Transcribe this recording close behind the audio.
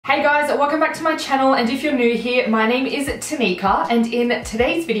Hey guys, welcome back to my channel, and if you're new here, my name is Tanika, and in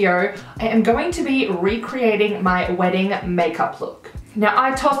today's video, I am going to be recreating my wedding makeup look. Now,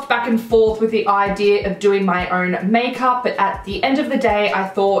 I tossed back and forth with the idea of doing my own makeup, but at the end of the day, I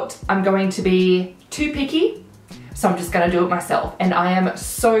thought I'm going to be too picky, so I'm just gonna do it myself, and I am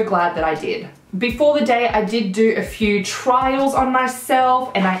so glad that I did. Before the day, I did do a few trials on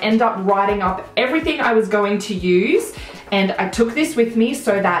myself, and I ended up writing up everything I was going to use, and I took this with me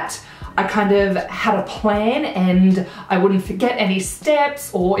so that I kind of had a plan and I wouldn't forget any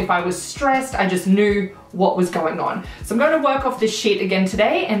steps, or if I was stressed, I just knew what was going on. So I'm going to work off this sheet again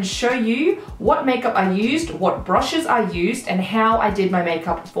today and show you what makeup I used, what brushes I used, and how I did my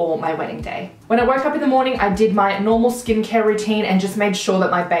makeup for my wedding day. When I woke up in the morning, I did my normal skincare routine and just made sure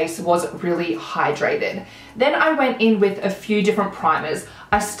that my base was really hydrated. Then I went in with a few different primers.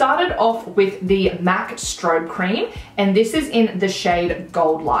 I started off with the MAC Strobe Cream, and this is in the shade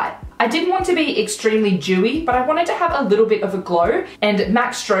Goldlite. I didn't want to be extremely dewy, but I wanted to have a little bit of a glow, and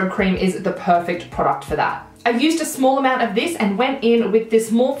MAC Strobe Cream is the perfect product for that. I used a small amount of this and went in with this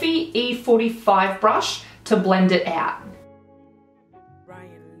Morphe E45 brush to blend it out.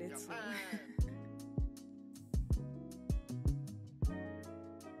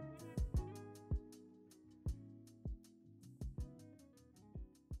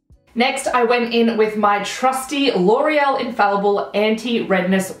 Next, I went in with my trusty L'Oreal Infallible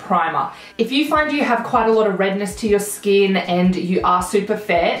Anti-Redness Primer. If you find you have quite a lot of redness to your skin and you are super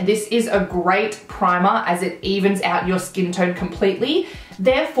fair, this is a great primer as it evens out your skin tone completely.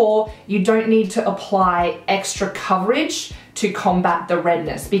 Therefore, you don't need to apply extra coverage to combat the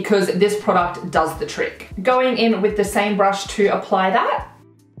redness because this product does the trick. Going in with the same brush to apply that.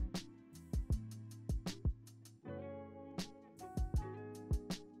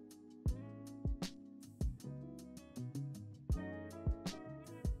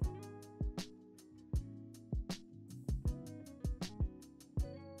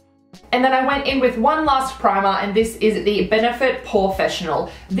 And then I went in with one last primer, and this is the Benefit Porefessional.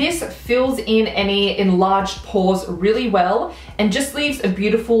 This fills in any enlarged pores really well and just leaves a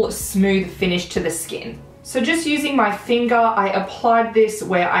beautiful smooth finish to the skin. So just using my finger, I applied this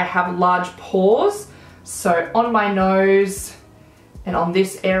where I have large pores. So on my nose and on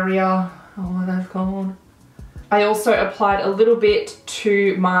this area, oh that's called. I also applied a little bit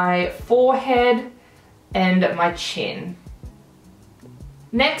to my forehead and my chin.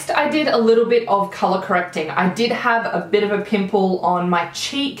 Next, I did a little bit of color correcting. I did have a bit of a pimple on my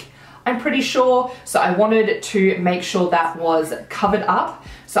cheek, I'm pretty sure, so I wanted to make sure that was covered up.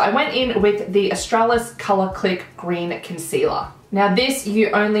 So I went in with the Australis Color Clique Green Concealer. Now this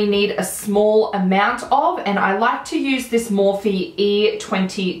you only need a small amount of, and I like to use this Morphe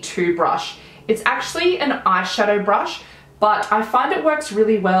E22 brush. It's actually an eyeshadow brush, but I find it works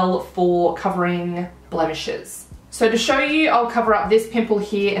really well for covering blemishes. So to show you, I'll cover up this pimple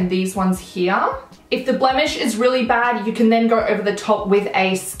here and these ones here. If the blemish is really bad, you can then go over the top with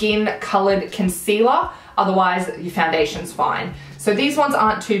a skin colored concealer. Otherwise, your foundation's fine. So these ones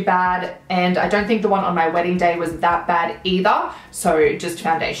aren't too bad, and I don't think the one on my wedding day was that bad either. So just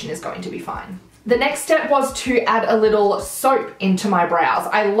foundation is going to be fine. The next step was to add a little soap into my brows.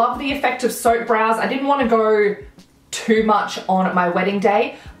 I love the effect of soap brows. I didn't want to go too much on my wedding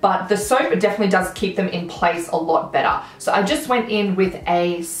day, but the soap definitely does keep them in place a lot better. So I just went in with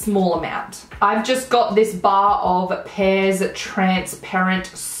a small amount. I've just got this bar of Pears Transparent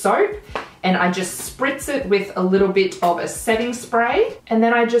Soap, and I just spritz it with a little bit of a setting spray, and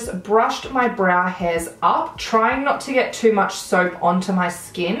then I just brushed my brow hairs up, trying not to get too much soap onto my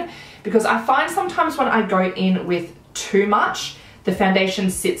skin, because I find sometimes when I go in with too much, the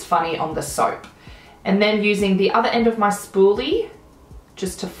foundation sits funny on the soap. And then using the other end of my spoolie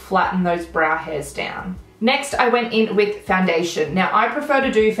just to flatten those brow hairs down. Next, I went in with foundation. Now, I prefer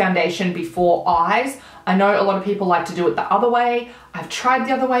to do foundation before eyes. I know a lot of people like to do it the other way. I've tried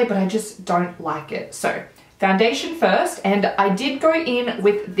the other way, but I just don't like it. So, foundation first, and I did go in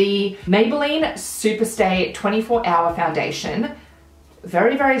with the Maybelline Superstay 24-Hour Foundation.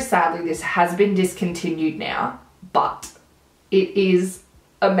 Very, very sadly, this has been discontinued now, but it is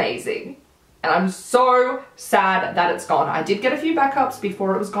amazing. And I'm so sad that it's gone. I did get a few backups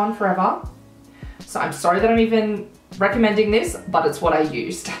before it was gone forever. So I'm sorry that I'm even recommending this, but it's what I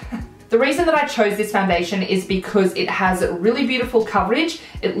used. The reason that I chose this foundation is because it has really beautiful coverage.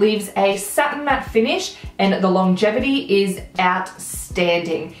 It leaves a satin matte finish, and the longevity is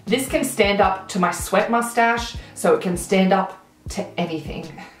outstanding. This can stand up to my sweat mustache, so it can stand up to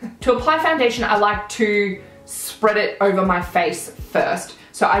anything. To apply foundation, I like to spread it over my face first.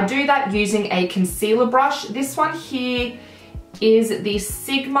 So I do that using a concealer brush. This one here is the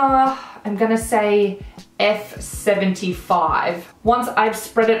Sigma, I'm gonna say F75. Once I've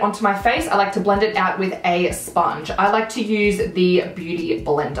spread it onto my face, I like to blend it out with a sponge. I like to use the Beauty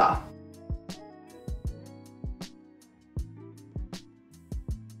Blender.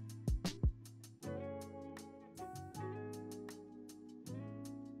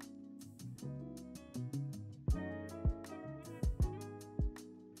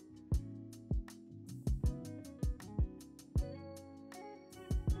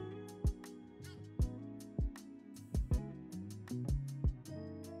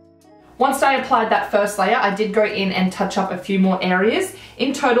 Once I applied that first layer, I did go in and touch up a few more areas.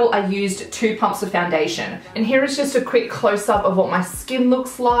 In total, I used 2 pumps of foundation. And here is just a quick close-up of what my skin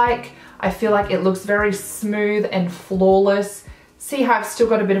looks like. I feel like it looks very smooth and flawless. See how I've still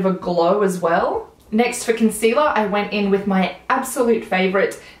got a bit of a glow as well? Next for concealer, I went in with my absolute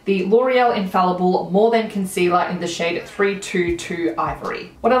favorite, the L'Oreal Infallible More Than Concealer in the shade 322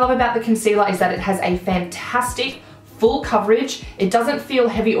 Ivory. What I love about the concealer is that it has a fantastic full coverage. It doesn't feel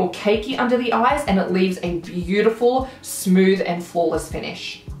heavy or cakey under the eyes, and it leaves a beautiful, smooth and flawless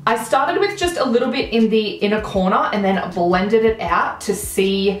finish. I started with just a little bit in the inner corner and then blended it out to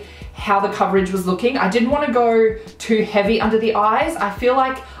see how the coverage was looking. I didn't want to go too heavy under the eyes. I feel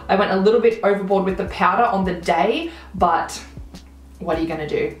like I went a little bit overboard with the powder on the day, but what are you gonna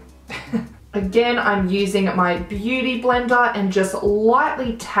do? Again, I'm using my Beauty Blender and just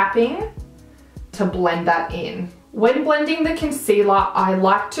lightly tapping to blend that in. When blending the concealer, I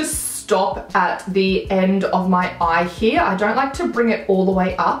like to stop at the end of my eye here. I don't like to bring it all the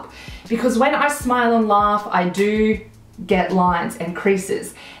way up because when I smile and laugh, I do get lines and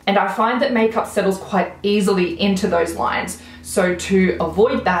creases. And I find that makeup settles quite easily into those lines. So to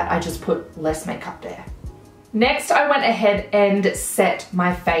avoid that, I just put less makeup there. Next, I went ahead and set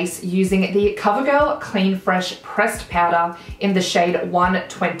my face using the Covergirl Clean Fresh Pressed Powder in the shade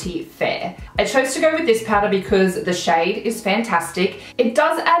 120 Fair. I chose to go with this powder because the shade is fantastic. It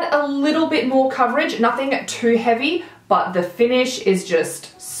does add a little bit more coverage, nothing too heavy, but the finish is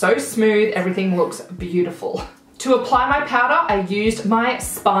just so smooth, everything looks beautiful. To apply my powder, I used my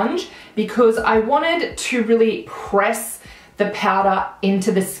sponge because I wanted to really press the powder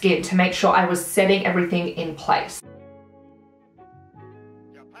into the skin to make sure I was setting everything in place.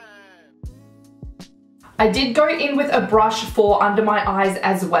 I did go in with a brush for under my eyes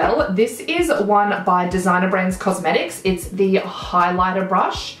as well. This is one by Designer Brands Cosmetics. It's the highlighter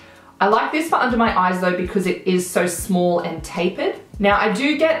brush. I like this for under my eyes though because it is so small and tapered. Now I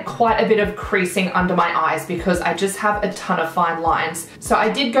do get quite a bit of creasing under my eyes because I just have a ton of fine lines. So I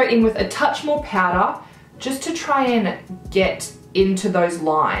did go in with a touch more powder just to try and get into those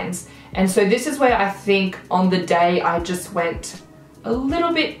lines. And so this is where I think on the day I just went a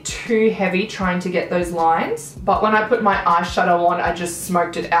little bit too heavy trying to get those lines. But when I put my eyeshadow on, I just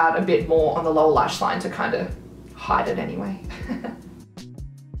smoked it out a bit more on the lower lash line to kind of hide it anyway.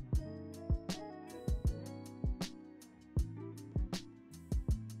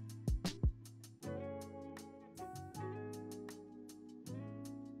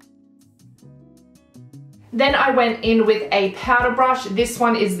 Then I went in with a powder brush. This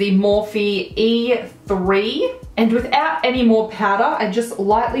one is the Morphe E3. And without any more powder, I just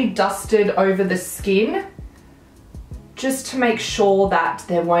lightly dusted over the skin just to make sure that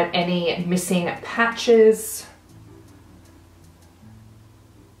there weren't any missing patches.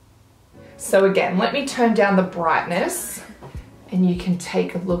 So again, let me turn down the brightness and you can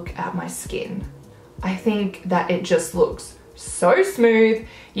take a look at my skin. I think that it just looks so smooth.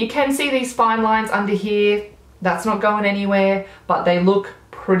 You can see these fine lines under here. That's not going anywhere, but they look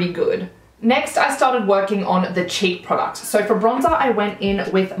pretty good. Next, I started working on the cheek product. So for bronzer, I went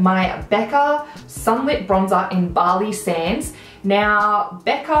in with my Becca Sunlit Bronzer in Bali Sands. Now,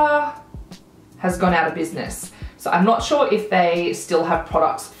 Becca has gone out of business. So I'm not sure if they still have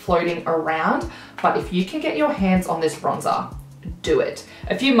products floating around, but if you can get your hands on this bronzer, do it.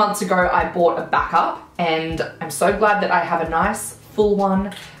 A few months ago, I bought a backup and I'm so glad that I have a nice full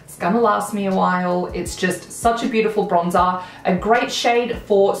one. It's gonna last me a while. It's just such a beautiful bronzer, a great shade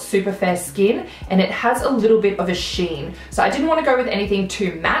for super fair skin, and it has a little bit of a sheen. So I didn't want to go with anything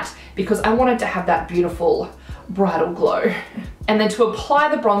too matte because I wanted to have that beautiful bridal glow. And then to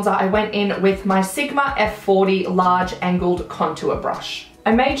apply the bronzer, I went in with my Sigma F40 large angled contour brush.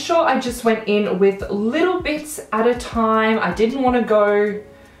 I made sure I just went in with little bits at a time. I didn't want to go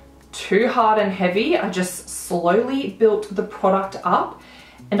too hard and heavy. I just slowly built the product up.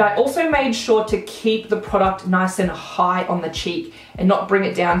 And I also made sure to keep the product nice and high on the cheek and not bring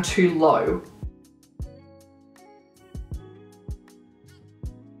it down too low.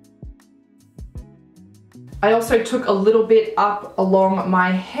 I also took a little bit up along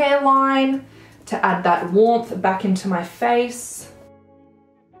my hairline to add that warmth back into my face.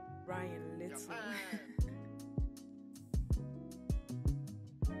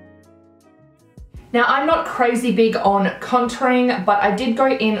 Now, I'm not crazy big on contouring, but I did go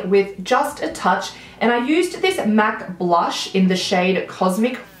in with just a touch, and I used this MAC blush in the shade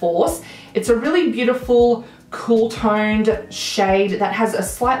Cosmic Force. It's a really beautiful, cool toned shade that has a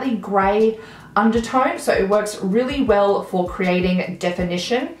slightly grey undertone, so it works really well for creating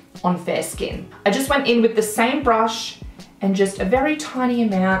definition on fair skin. I just went in with the same brush and just a very tiny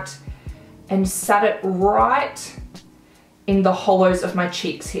amount and sat it right in the hollows of my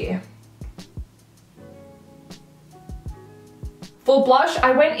cheeks here. For blush,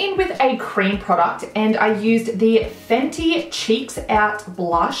 I went in with a cream product and I used the Fenty Cheeks Out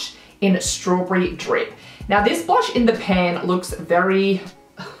blush in Strawberry Drip. Now this blush in the pan looks very,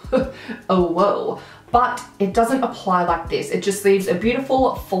 oh whoa, but it doesn't apply like this. It just leaves a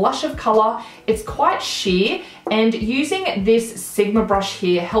beautiful flush of color. It's quite sheer, and using this Sigma brush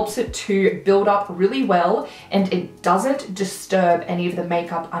here helps it to build up really well, and it doesn't disturb any of the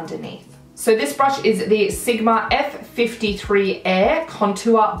makeup underneath. So this brush is the Sigma F53 Air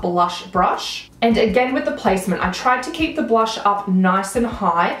Contour Blush Brush. And again with the placement, I tried to keep the blush up nice and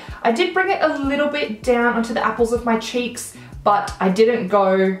high. I did bring it a little bit down onto the apples of my cheeks, but I didn't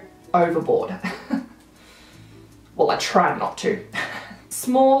go overboard. Well, I tried not to.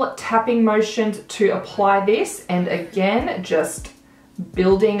 Small tapping motions to apply this, and again, just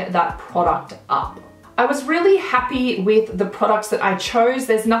building that product up. I was really happy with the products that I chose.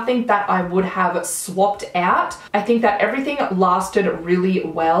 There's nothing that I would have swapped out. I think that everything lasted really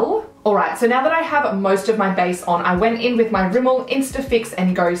well. Alright, so now that I have most of my base on, I went in with my Rimmel Instafix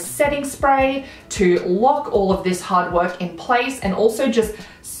and Go setting spray to lock all of this hard work in place and also just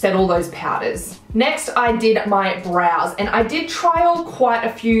settle those powders. Next, I did my brows, and I did trial quite a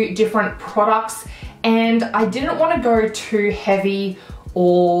few different products, and I didn't want to go too heavy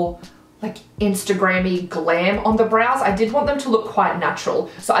or like Instagrammy glam on the brows. I did want them to look quite natural.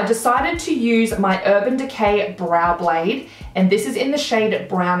 So I decided to use my Urban Decay Brow Blade, and this is in the shade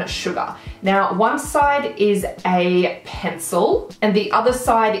Brown Sugar. Now, one side is a pencil and the other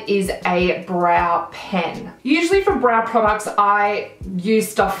side is a brow pen. Usually for brow products, I use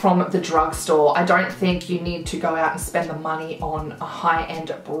stuff from the drugstore. I don't think you need to go out and spend the money on a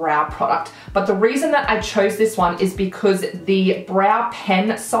high-end brow product. But the reason that I chose this one is because the brow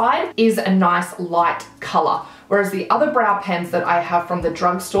pen side is a nice light color, whereas the other brow pens that I have from the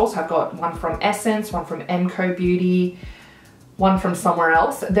drugstore, so I've got one from Essence, one from MCO Beauty, one from somewhere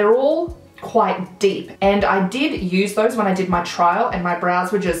else, they're all quite deep, and I did use those when I did my trial and my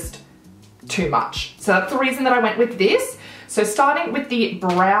brows were just too much. So that's the reason that I went with this. So starting with the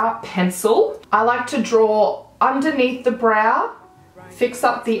brow pencil, I like to draw underneath the brow, fix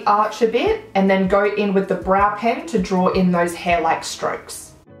up the arch a bit, and then go in with the brow pen to draw in those hair-like strokes.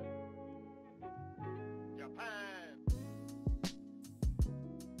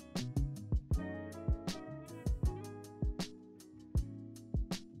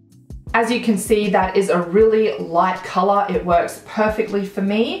 As you can see, that is a really light color. It works perfectly for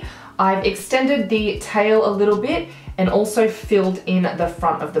me. I've extended the tail a little bit and also filled in the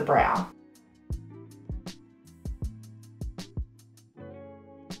front of the brow.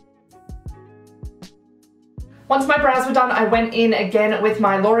 Once my brows were done, I went in again with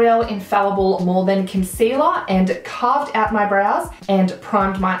my L'Oreal Infallible More Than Concealer and carved out my brows and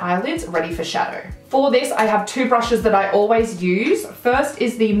primed my eyelids ready for shadow. For this, I have two brushes that I always use. First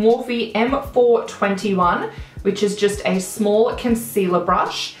is the Morphe M421, which is just a small concealer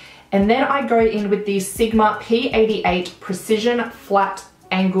brush. And then I go in with the Sigma P88 Precision Flat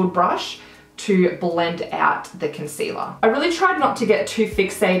Angled Brush to blend out the concealer. I really tried not to get too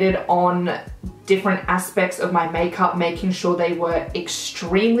fixated on different aspects of my makeup, making sure they were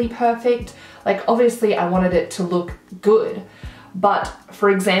extremely perfect. Like, obviously I wanted it to look good, but for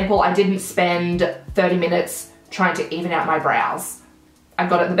example, I didn't spend 30 minutes trying to even out my brows. I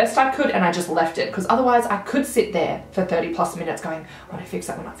got it the best I could and I just left it, because otherwise I could sit there for 30 plus minutes going, oh, I fix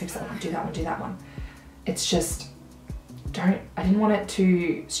that one, I fix that one, do that one, do that one. It's just, I didn't want it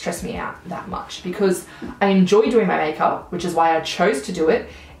to stress me out that much, because I enjoy doing my makeup, which is why I chose to do it,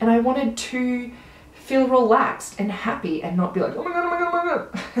 and I wanted to feel relaxed and happy and not be like, oh my god, oh my god,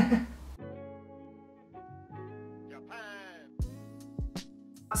 oh my god.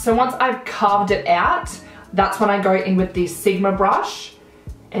 So once I've carved it out, that's when I go in with the Sigma brush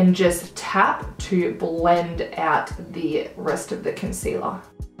and just tap to blend out the rest of the concealer.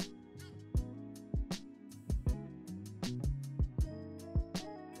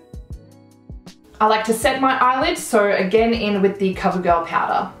 I like to set my eyelids, so again in with the Covergirl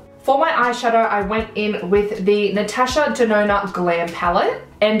powder. For my eyeshadow, I went in with the Natasha Denona Glam palette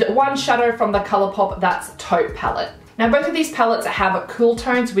and one shadow from the Colourpop That's Taupe palette. Now both of these palettes have cool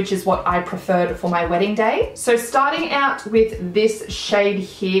tones, which is what I preferred for my wedding day. So starting out with this shade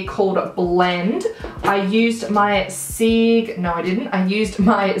here called Blend, I used my I used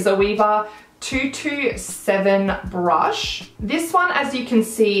my Zoeva 227 brush. This one, as you can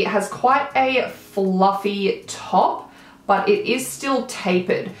see, has quite a fluffy top, but it is still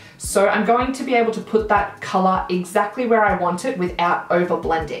tapered. So I'm going to be able to put that color exactly where I want it without over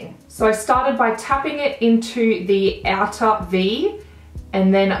blending. So I started by tapping it into the outer V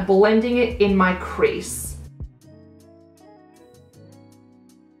and then blending it in my crease.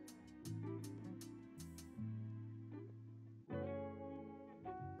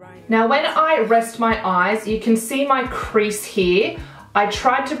 Now when I rest my eyes, you can see my crease here. I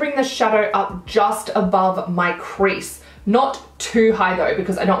tried to bring the shadow up just above my crease. Not too high though,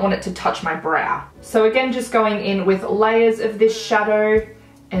 because I don't want it to touch my brow. So again, just going in with layers of this shadow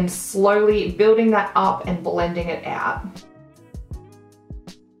and slowly building that up and blending it out.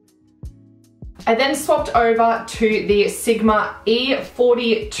 I then swapped over to the Sigma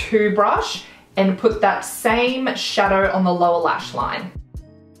E42 brush and put that same shadow on the lower lash line.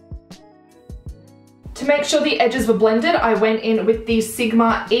 To make sure the edges were blended, I went in with the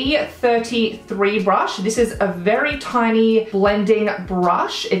Sigma E33 brush. This is a very tiny blending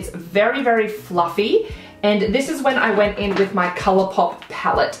brush. It's very, very fluffy. And this is when I went in with my Colourpop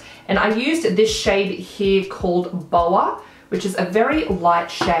palette. And I used this shade here called Boa, which is a very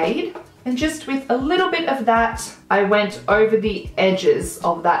light shade. And just with a little bit of that, I went over the edges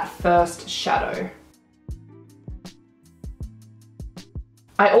of that first shadow.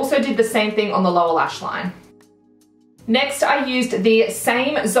 I also did the same thing on the lower lash line. Next, I used the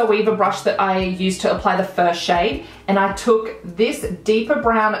same Zoeva brush that I used to apply the first shade, and I took this deeper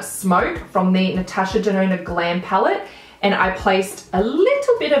brown smoke from the Natasha Denona Glam palette, and I placed a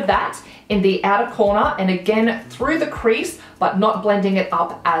little bit of that in the outer corner and again through the crease, but not blending it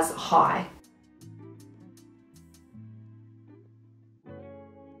up as high.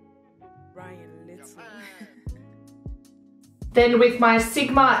 Then with my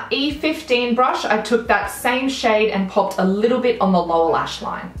Sigma E15 brush, I took that same shade and popped a little bit on the lower lash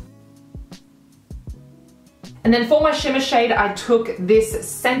line. And then for my shimmer shade, I took this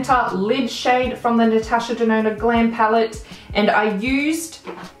center lid shade from the Natasha Denona Glam palette, and I used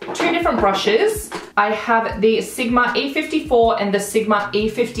two different brushes. I have the Sigma E54 and the Sigma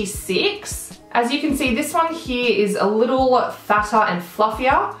E56. As you can see, this one here is a little fatter and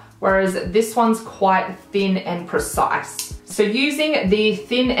fluffier, whereas this one's quite thin and precise. So using the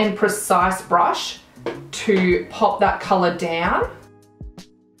thin and precise brush to pop that color down,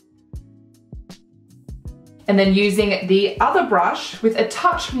 and then using the other brush with a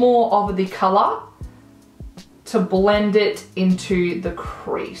touch more of the color to blend it into the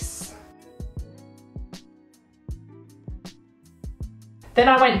crease. Then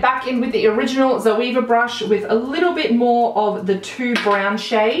I went back in with the original Zoeva brush with a little bit more of the two brown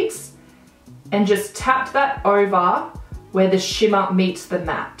shades and just tapped that over where the shimmer meets the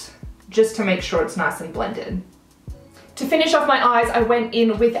matte, just to make sure it's nice and blended. To finish off my eyes, I went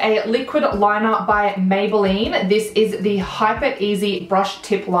in with a liquid liner by Maybelline. This is the Hyper Easy Brush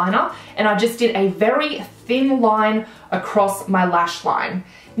Tip Liner, and I just did a very thin line across my lash line.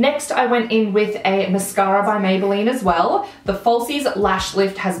 Next, I went in with a mascara by Maybelline as well. The Falsies Lash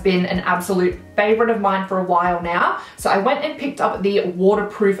Lift has been an absolute favorite of mine for a while now, so I went and picked up the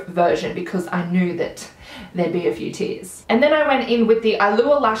waterproof version because I knew that there'd be a few tears. And then I went in with the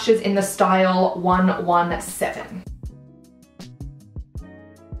Allure lashes in the style 117.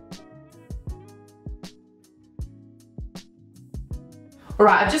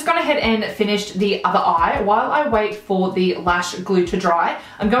 Alright, I've just gone ahead and finished the other eye. While I wait for the lash glue to dry,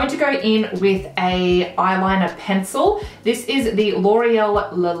 I'm going to go in with a eyeliner pencil. This is the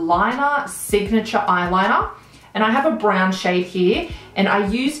L'Oreal Liliner Signature Eyeliner, and I have a brown shade here, and I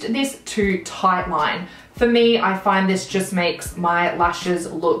used this to tightline. For me, I find this just makes my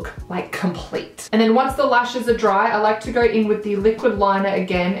lashes look like complete. And then once the lashes are dry, I like to go in with the liquid liner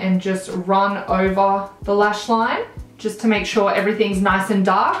again and just run over the lash line, just to make sure everything's nice and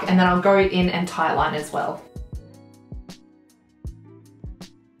dark, and then I'll go in and tightline as well.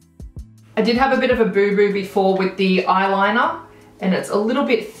 I did have a bit of a boo-boo before with the eyeliner, and it's a little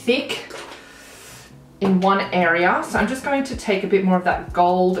bit thick in one area, so I'm just going to take a bit more of that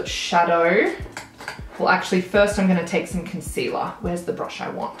gold shadow. Well, actually, first I'm going to take some concealer. Where's the brush I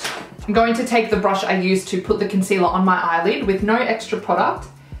want? I'm going to take the brush I used to put the concealer on my eyelid with no extra product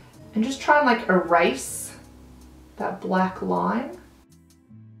and just try and like erase that black line.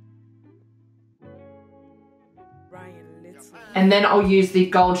 And then I'll use the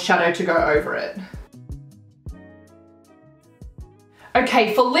gold shadow to go over it.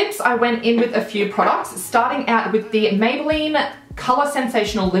 Okay, for lips, I went in with a few products, starting out with the Maybelline Color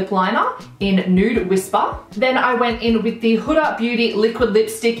Sensational Lip Liner in Nude Whisper. Then I went in with the Huda Beauty Liquid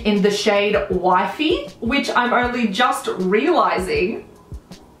Lipstick in the shade Wifey, which I'm only just realizing.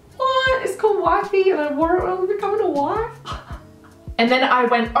 What? It's called Wifey and I wore it when I was becoming a wife? And then I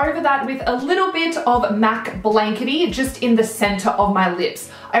went over that with a little bit of MAC Blankety just in the center of my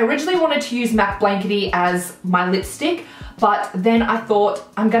lips. I originally wanted to use MAC Blankety as my lipstick, but then I thought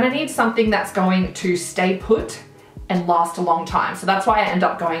I'm gonna need something that's going to stay put and last a long time. So that's why I end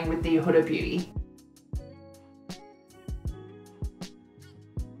up going with the Huda Beauty.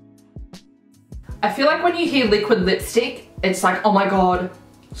 I feel like when you hear liquid lipstick, it's like, oh my God,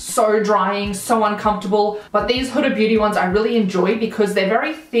 so drying, so uncomfortable. But these Huda Beauty ones I really enjoy because they're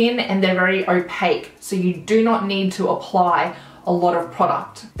very thin and they're very opaque. So you do not need to apply a lot of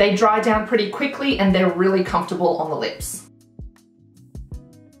product. They dry down pretty quickly and they're really comfortable on the lips.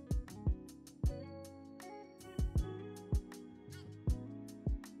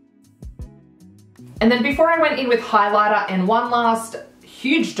 And then before I went in with highlighter and one last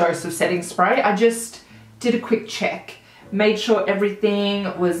huge dose of setting spray, I just did a quick check. Made sure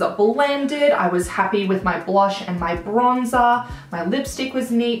everything was blended. I was happy with my blush and my bronzer. My lipstick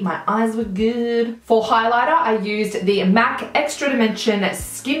was neat. My eyes were good. For highlighter, I used the MAC Extra Dimension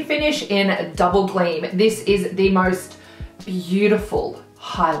Skin Finish in Double Gleam. This is the most beautiful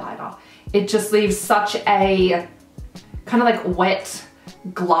highlighter. It just leaves such a kind of like wet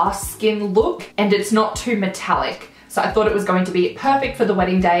glass skin look, and it's not too metallic. So I thought it was going to be perfect for the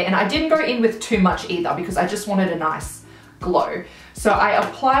wedding day, and I didn't go in with too much either because I just wanted a nice glow. So I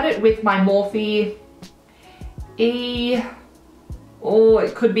applied it with my Morphe it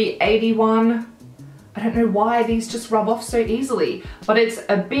could be 81. I don't know why these just rub off so easily, but it's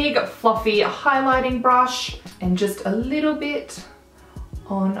a big fluffy highlighting brush and just a little bit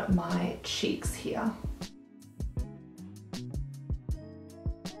on my cheeks here.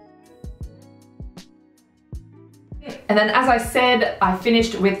 And then as I said, I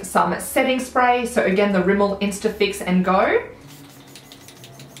finished with some setting spray. So again, the Rimmel Insta Fix and Go.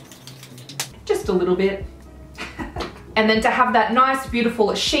 Just a little bit. And then to have that nice,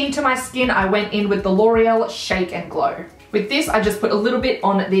 beautiful sheen to my skin, I went in with the L'Oreal Shake and Glow. With this, I just put a little bit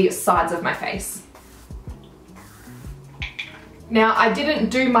on the sides of my face. Now, I didn't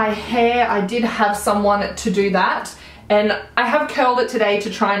do my hair. I did have someone to do that. And I have curled it today to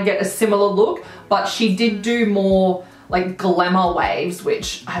try and get a similar look, but she did do more like glamour waves,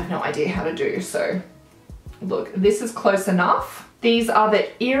 which I have no idea how to do. So look, this is close enough. These are the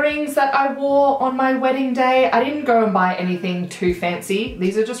earrings that I wore on my wedding day. I didn't go and buy anything too fancy.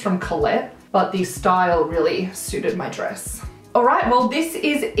 These are just from Colette, but the style really suited my dress. All right, well, this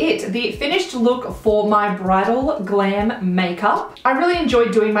is it, the finished look for my bridal glam makeup. I really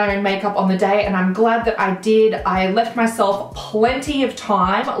enjoyed doing my own makeup on the day, and I'm glad that I did. I left myself plenty of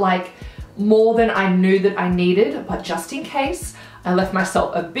time, like more than I knew that I needed, but just in case, I left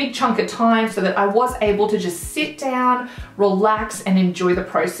myself a big chunk of time so that I was able to just sit down, relax, and enjoy the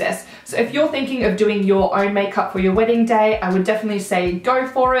process. So if you're thinking of doing your own makeup for your wedding day, I would definitely say go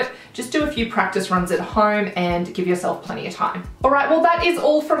for it. Just do a few practice runs at home and give yourself plenty of time. All right, well, that is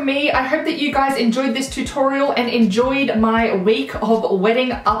all from me. I hope that you guys enjoyed this tutorial and enjoyed my week of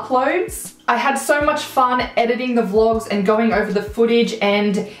wedding uploads. I had so much fun editing the vlogs and going over the footage,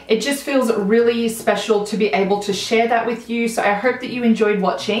 and it just feels really special to be able to share that with you. So I hope that you enjoyed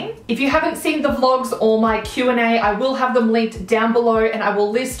watching. If you haven't seen the vlogs or my Q&A, I will have them linked down below, and I will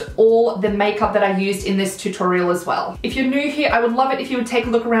list all the makeup that I used in this tutorial as well. If you're new here, I would love it if you would take a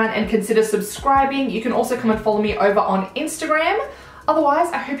look around and consider subscribing. You can also come and follow me over on Instagram.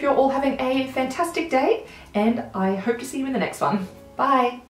 Otherwise, I hope you're all having a fantastic day, and I hope to see you in the next one. Bye.